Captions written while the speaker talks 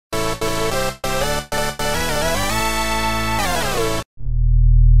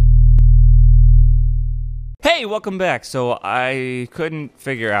welcome back. So I couldn't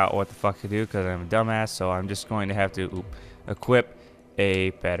figure out what the fuck to do because I'm a dumbass, so I'm just going to have to equip a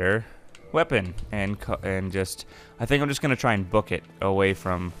better weapon and just I think I'm just going to try and book it away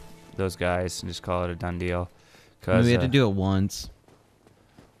from those guys and just call it a done deal. Cause we had to do it once.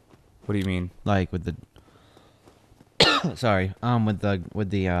 What do you mean? Like with the sorry, with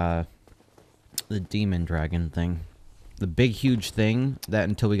the demon dragon thing. The big huge thing that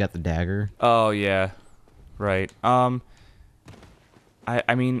until we got the dagger. Oh yeah. Right. I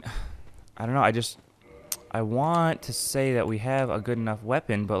mean, I don't know. I want to say that we have a good enough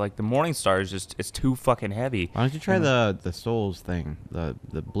weapon, but like the Morning Star is just it's too fucking heavy. Why don't you try the souls thing? The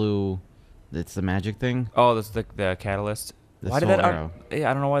blue, it's the magic thing. Oh, that's the catalyst. Why did that?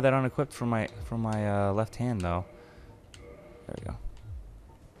 Yeah, I don't know why that unequipped from my left hand though. There we go.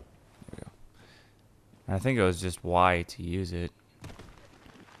 There we go. And I think it was just Y to use it.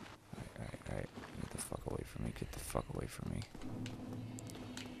 All right. Get the fuck away from me. Get the fuck away from me.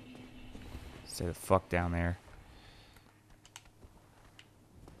 Stay the fuck down there.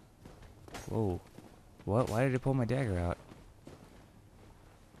 Whoa. What? Why did it pull my dagger out?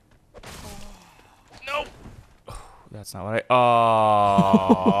 No! That's not what I...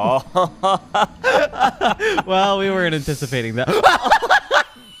 Oh! Well, we weren't anticipating that.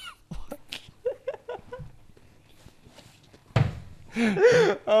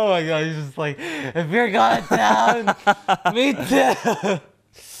 Oh my god, he's just like, if you're going down, me too.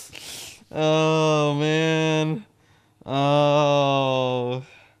 Oh man. Oh.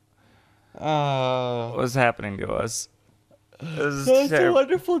 What's happening to us? It's a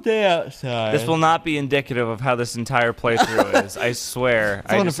wonderful day outside. This will not be indicative of how this entire playthrough is. I swear.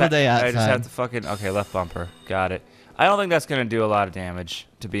 It's a wonderful day outside. I just have to fucking... Okay, left bumper. Got it. I don't think that's going to do a lot of damage,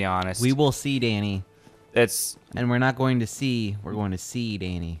 to be honest. We will see, Danny. It's... And we're not going to see. We're going to see,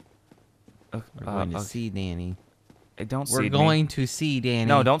 Danny. We're going to see, Danny. Don't seed me. We're going to see, Danny.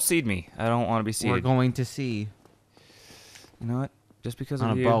 No, don't seed me. I don't want to be seeded. We're going to see. You know what? Just because on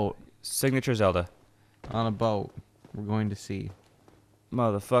of a you. boat. Signature Zelda. On a boat. We're going to see.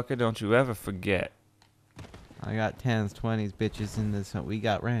 Motherfucker, don't you ever forget. I got 10s, 20s, bitches in this. We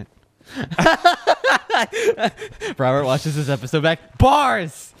got rent. Robert watches this episode back.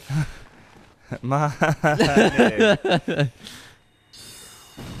 Bars! My name.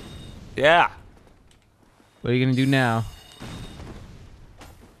 Yeah. What are you going to do now?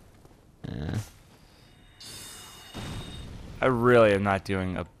 I really am not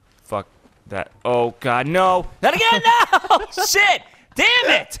doing a fuck that. Oh, God, no. Not again, no! Shit! Damn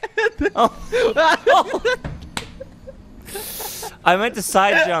it! Oh. I meant to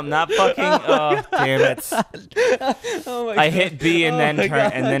side jump, not fucking. Oh, damn it! Oh my I hit B and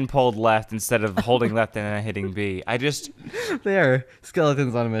then pulled left instead of holding left and then hitting B. I just. They are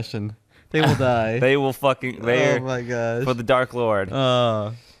skeletons on a mission. They will die. They will fucking. Oh my gosh. For the Dark Lord.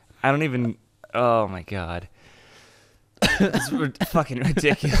 I don't even. Oh my god. It's fucking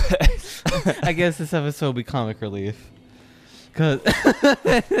ridiculous. I guess this episode will be comic relief. Cause.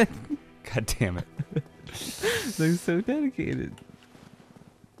 God damn it. They're so dedicated.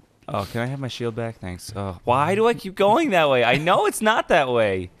 Oh, can I have my shield back? Thanks. Oh, why do I keep going that way? I know it's not that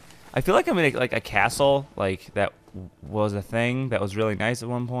way. I feel like I'm in like a castle, like that was a thing that was really nice at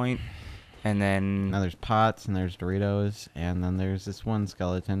one point, and then now there's pots and there's Doritos and then there's this one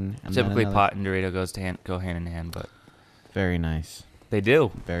skeleton. And typically, pot and Dorito go hand in hand, but very nice. They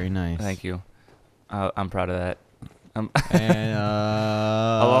do. Very nice. Thank you. I'm proud of that. And,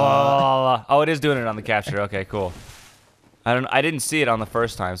 oh, it is doing it on the capture. Okay, cool. I didn't see it on the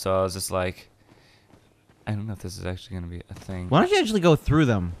first time, so I was just like, I don't know if this is actually gonna be a thing. Why don't you actually go through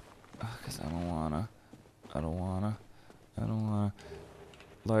them? Cause I don't wanna.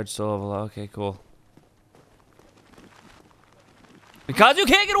 Large soul of Allah. Okay, cool. Because you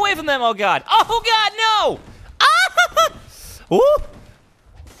can't get away from them. Oh god. Oh god, no. Ah! Woo!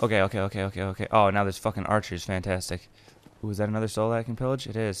 Okay. Oh, now there's fucking archers. Fantastic. Ooh, is that another soul that I can pillage?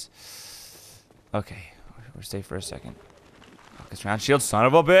 It is. Okay, we're safe for a second. Focus round shield, son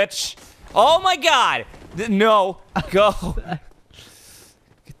of a bitch. Oh my god! No, go.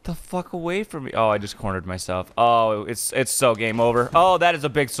 Get the fuck away from me. Oh, I just cornered myself. Oh, it's so game over. Oh, that is a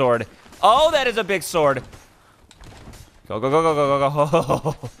big sword. Oh, that is a big sword. Go.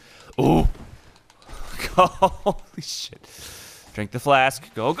 Ooh. Go. Holy shit. Drink the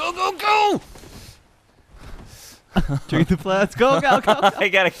flask. Go. Drink the flask. Go. I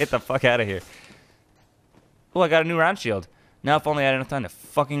gotta get the fuck out of here. Oh, I got a new round shield. Now if only I had enough time to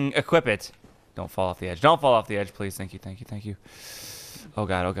fucking equip it. Don't fall off the edge. Don't fall off the edge, please. Thank you. Oh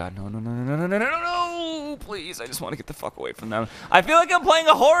god. No. Please, I just want to get the fuck away from them. I feel like I'm playing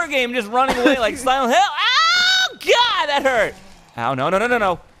a horror game just running away like Silent Hill. Oh That hurt. Ow, no, no, no, no,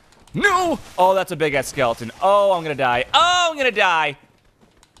 no. No! Oh, that's a big-ass skeleton. Oh, I'm gonna die. Oh, I'm gonna die.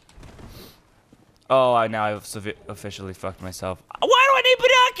 Oh, now I've officially fucked myself. Why do I need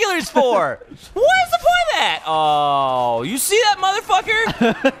binoculars for? What is the point of that? Oh, you see that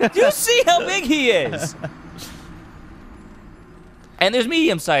motherfucker? Do you see how big he is? And there's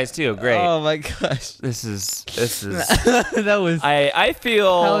medium size too. Great. Oh my gosh. This is. That was. I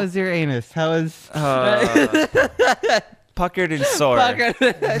feel. How was your anus? How was? Puckered and sore.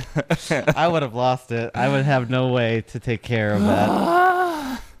 I would have lost it. I would have no way to take care of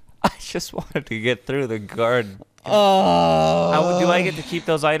that. I just wanted to get through the guard. Oh. Do I get to keep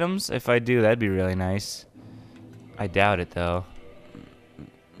those items? If I do, that'd be really nice. I doubt it though.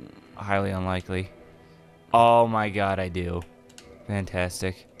 Highly unlikely. Oh my god, I do.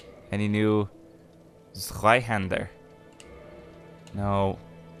 Fantastic. Any new Zweihander? No.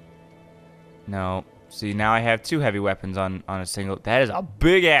 No. See, now I have 2 heavy weapons on a single. That is a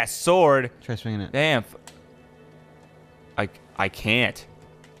big ass sword. Try swinging it. Damn. I can't.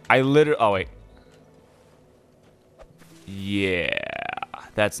 I literally. Oh wait. Yeah,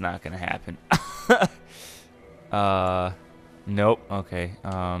 that's not gonna happen. Nope. Okay.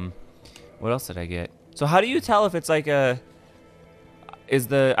 What else did I get? So how do you tell if it's like a?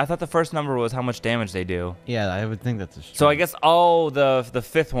 I thought the first number was how much damage they do. Yeah, I would think that's a strength. So I guess the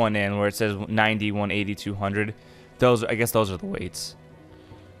fifth one in where it says 90, 180, 200. I guess those are the weights.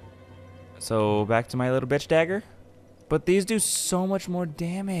 So back to my little bitch dagger. But these do so much more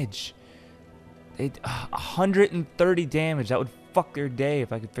damage. 130 damage. That would fuck their day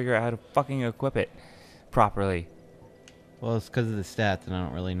if I could figure out how to fucking equip it properly. Well, it's because of the stats, and I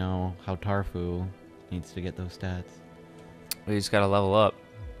don't really know how Tarfu needs to get those stats. We just gotta level up.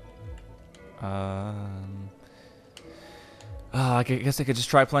 I guess I could just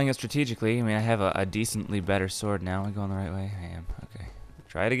try playing it strategically. I mean, I have a decently better sword now. Am I going the right way? I am. Okay.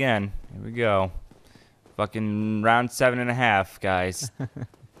 Try it again. Here we go. Fucking round 7.5, guys.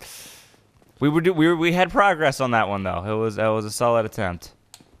 We had progress on that one though. That was a solid attempt.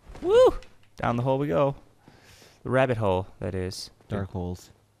 Woo! Down the hole we go. The rabbit hole, that is. Dark holes.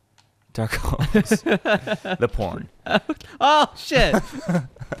 Dark holes. The porn. Oh shit!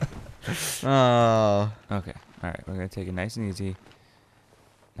 Oh. Okay. All right. We're gonna take it nice and easy.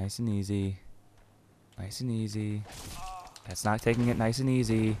 Nice and easy. Nice and easy. That's not taking it nice and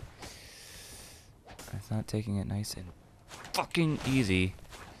easy. That's not taking it nice and fucking easy.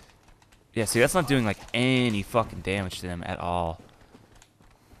 Yeah. See, that's not doing like any fucking damage to them at all.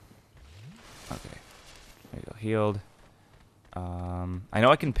 Okay. There you go. Healed. I know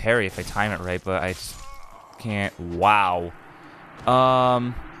I can parry if I time it right, but I just can't. Wow.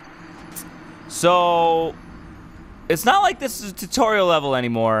 So it's not like this is a tutorial level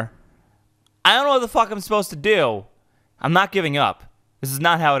anymore. I don't know what the fuck I'm supposed to do. I'm not giving up. This is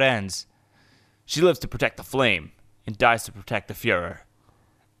not how it ends. She lives to protect the flame and dies to protect the Führer.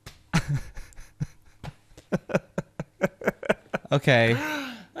 Okay.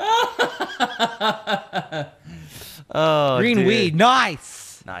 Oh, Green dude. weed.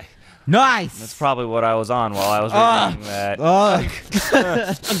 Nice. Nice. Nice. That's probably what I was on while I was reading that.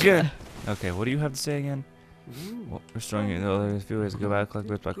 Good. Okay, what do you have to say again? Well, restoring it. There's a few ways to go back, collect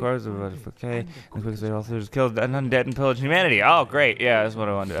bits by cars, okay. And the quickest way to all through is kill the undead and pillage humanity. Oh, great. Yeah, that's what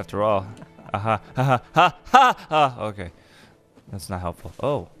I wanted after all. Ha ha ha ha. Okay. That's not helpful.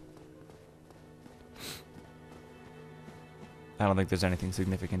 Oh. I don't think there's anything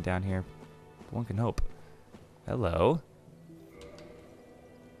significant down here. But one can hope. Hello.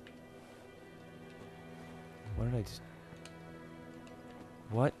 What did I just...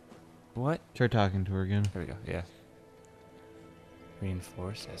 What? What? Try talking to her again. There we go, yeah.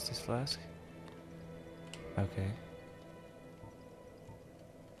 Reinforced Estus flask. Okay.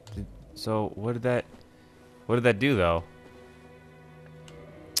 So, what did that do, though?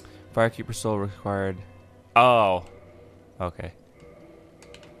 Firekeeper soul required... Oh! Okay.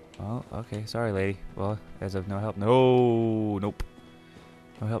 Well, okay, sorry, lady. Well, as of no help. No! Nope.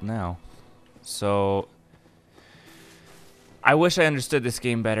 No help now. So... I wish I understood this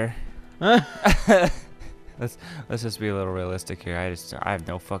game better. Let's just be a little realistic here. I have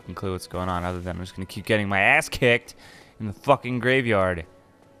no fucking clue what's going on other than I'm just gonna keep getting my ass kicked in the fucking graveyard.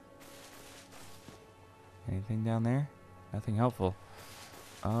 Anything down there? Nothing helpful.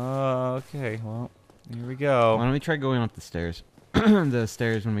 Okay, well, here we go. Why don't we try going up the stairs? The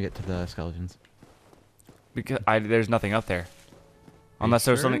stairs when we get to the skeletons. Because there's nothing up there. Unless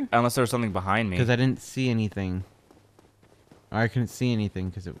there was something. Unless there was something behind me. Because I didn't see anything. I couldn't see anything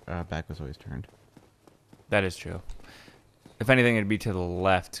because back was always turned. That is true. If anything, it'd be to the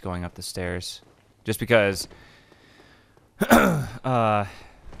left going up the stairs. Just because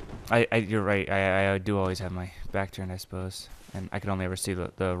You're right. I do always have my back turned, I suppose, and I can only ever see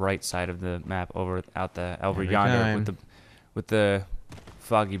the right side of the map over Every yonder time. with the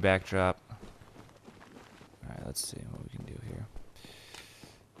foggy backdrop. All right, let's see what we can do here.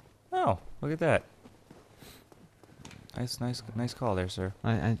 Oh, look at that. Nice call there, sir.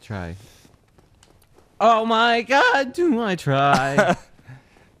 I try. Oh my God, do I try?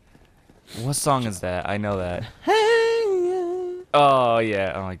 What song is that? I know that. Hey. Oh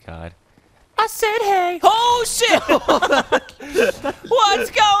yeah. Oh my God. I said hey. Oh shit! What's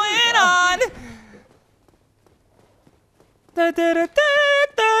going on? Did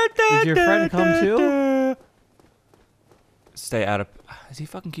your friend come too? Stay out of. Is he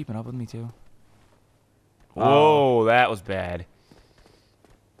fucking keeping up with me too? Oh. Whoa, that was bad.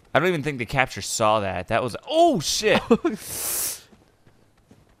 I don't even think the capture saw that. That was. Oh shit. Okay.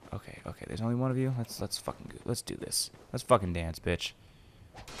 There's only one of you. Let's fucking go. Let's do this. Let's fucking dance, bitch.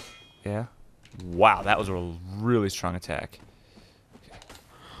 Yeah. Wow, that was a really strong attack. Okay.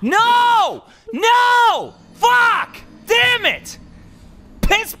 No! No! Fuck! Damn it!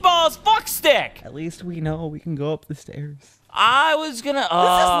 Piss balls, fuck stick! At least we know we can go up the stairs. I was gonna. This is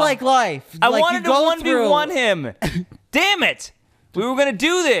like life. I like wanted to 1v1 him. Damn it! We were gonna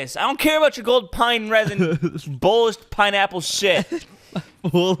do this. I don't care about your gold pine resin, bullish pineapple shit.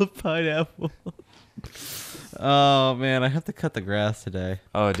 Full of pineapple. Oh man, I have to cut the grass today.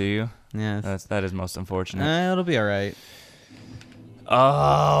 Oh, do you? Yes. That is most unfortunate. It'll be alright.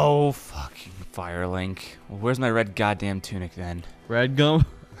 Oh, fucking Firelink. Well, where's my red goddamn tunic then? Red gum?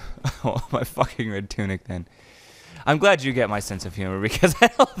 Oh, my fucking red tunic then. I'm glad you get my sense of humor because I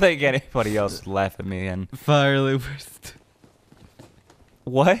don't think anybody else would laugh at me. And Firelink.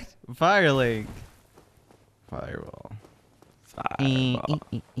 what? Firelink. Fireball. Fireball.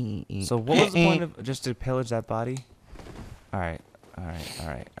 So what was the point of just to pillage that body? All right.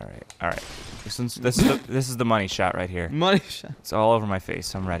 This is the money shot right here. Money shot. It's all over my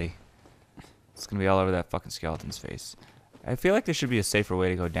face. I'm ready. It's gonna be all over that fucking skeleton's face. I feel like there should be a safer way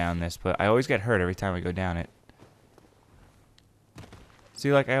to go down this, but I always get hurt every time I go down it.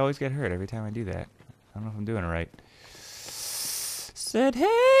 See, like I always get hurt every time I do that. I don't know if I'm doing it right. Said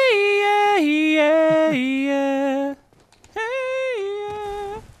hey yeah yeah yeah hey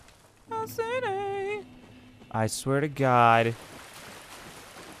yeah. I said hey. I swear to God.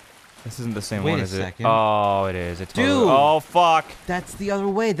 This isn't the same Wait one, a is second. it? Oh, it is. It totally, Dude! Oh fuck. That's the other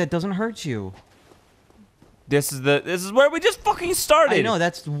way. That doesn't hurt you. This is where we just fucking started. I know.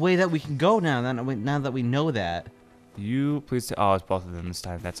 That's the way that we can go now. Now that we know that. You please. Oh, it's both of them this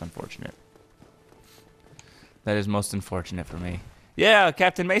time. That's unfortunate. That is most unfortunate for me. Yeah,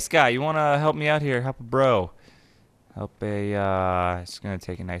 Captain Mace guy, you wanna help me out here? Help a bro. Help a. It's gonna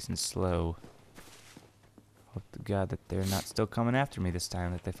take it nice and slow. Hope to God that they're not still coming after me this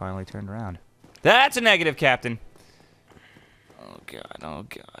time. That they finally turned around. That's a negative, Captain. Oh God. Oh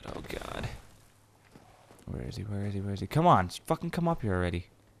God. Oh God. Where is he? Where is he? Where is he? Come on, just fucking come up here already.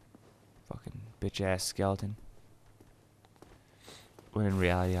 Fucking bitch ass skeleton. When in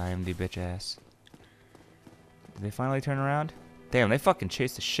reality, I am the bitch ass. Did they finally turn around? Damn, they fucking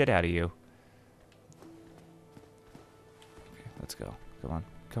chased the shit out of you. Okay, let's go. Come on.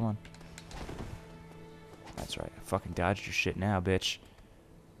 Come on. That's right. I fucking dodged your shit now, bitch.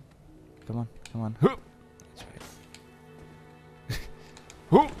 Come on. Come on. Hoop. That's right.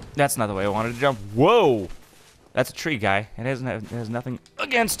 Hoop. That's not the way I wanted to jump. Whoa. That's a tree, guy. It has nothing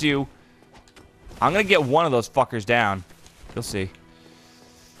against you. I'm gonna get one of those fuckers down. You'll see.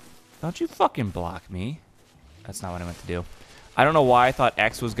 Don't you fucking block me. That's not what I meant to do. I don't know why I thought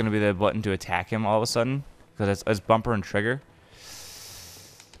X was going to be the button to attack him all of a sudden. Because it's bumper and trigger.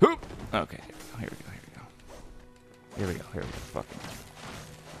 Hoop! Okay, here we go, here we go. Here we go, here we go. Fucking.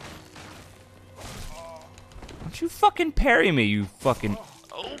 Don't you fucking parry me, you fucking.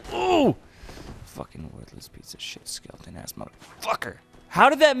 Oh! Fucking worthless piece of shit, skeleton ass motherfucker.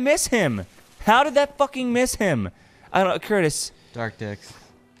 How did that miss him? How did that fucking miss him? I don't know, Curtis. Dark dicks.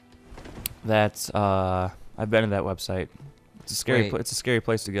 That's I've been to that website. It's a scary. It's a scary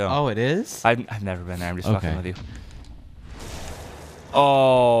place to go. Oh, it is. I've never been there. I'm just fucking with you.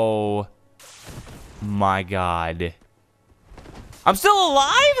 Oh my God! I'm still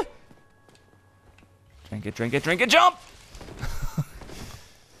alive. Drink it, drink it, drink it, jump!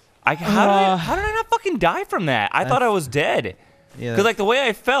 How did I not fucking die from that? I thought I was dead. Yeah. Because like the way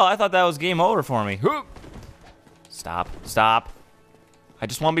I fell, I thought that was game over for me. Whoop. Stop! Stop! I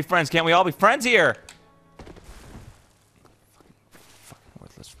just want to be friends. Can't we all be friends here? Fucking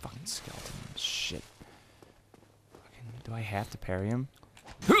worthless fucking skeleton shit. Fucking, do I have to parry him?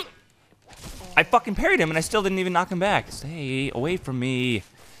 I fucking parried him and I still didn't even knock him back. Stay away from me.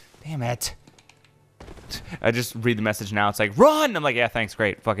 Damn it. I just read the message now. It's like, run! I'm like, yeah, thanks,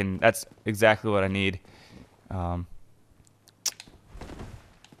 great. Fucking, that's exactly what I need. Just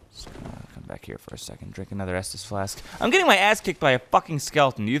gonna come back here for a second. Drink another Estus flask. I'm getting my ass kicked by a fucking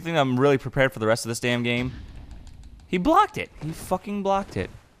skeleton. Do you think I'm really prepared for the rest of this damn game? He blocked it. He fucking blocked it.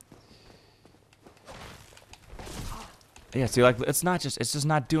 Yeah, see, like, it's just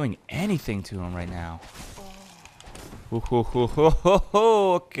not doing anything to him right now.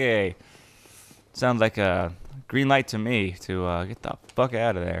 Okay. Sounds like a green light to me to get the fuck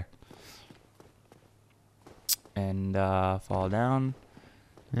out of there. And fall down.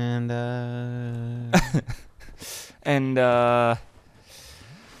 And And oh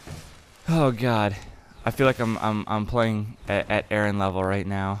god. I feel like I'm playing at Aaron level right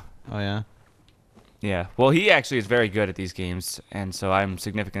now. oh yeah. Yeah. Well, he actually is very good at these games, and so I'm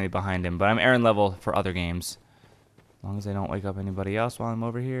significantly behind him, but I'm Aaron level for other games. As long as I don't wake up anybody else while I'm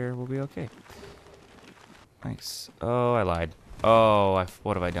over here, we'll be okay. Thanks. Oh, I lied. Oh,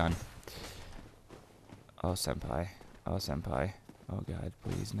 what have I done? Oh, senpai. Oh, senpai. Oh, God.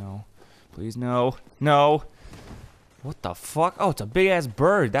 Please, no. Please, no. No! What the fuck? Oh, it's a big-ass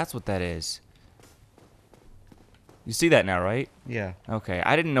bird. That's what that is. You see that now, right? Yeah. Okay.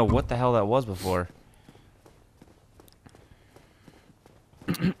 I didn't know what the hell that was before.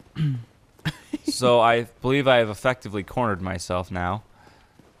 So I believe I have effectively cornered myself now.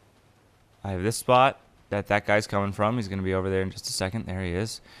 I have this spot that guy's coming from. He's going to be over there in just a second. There he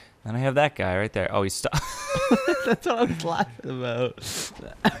is. And I have that guy right there. Oh, he's stopped. That's what I was laughing about.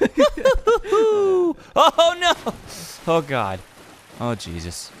 Oh, no. Oh, God. Oh,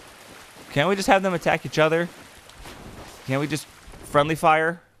 Jesus. Can't we just have them attack each other? Can't we just friendly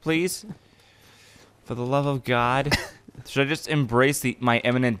fire, please? For the love of God. Should I just embrace my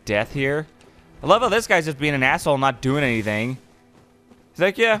imminent death here? I love how this guy's just being an asshole and not doing anything. He's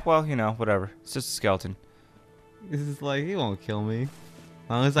like, yeah, well, you know, whatever. It's just a skeleton. This is like, he won't kill me. As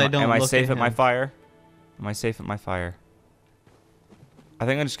long as I don't Am I look safe at my him. fire? Am I safe at my fire? I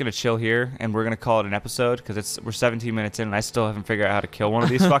think I'm just going to chill here, and we're going to call it an episode, because we're 17 minutes in, and I still haven't figured out how to kill one of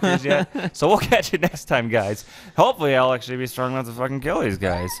these fuckers yet. So we'll catch you next time, guys. Hopefully I'll actually be strong enough to fucking kill these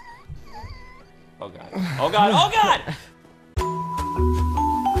guys. Oh, God. Oh, God. Oh, God!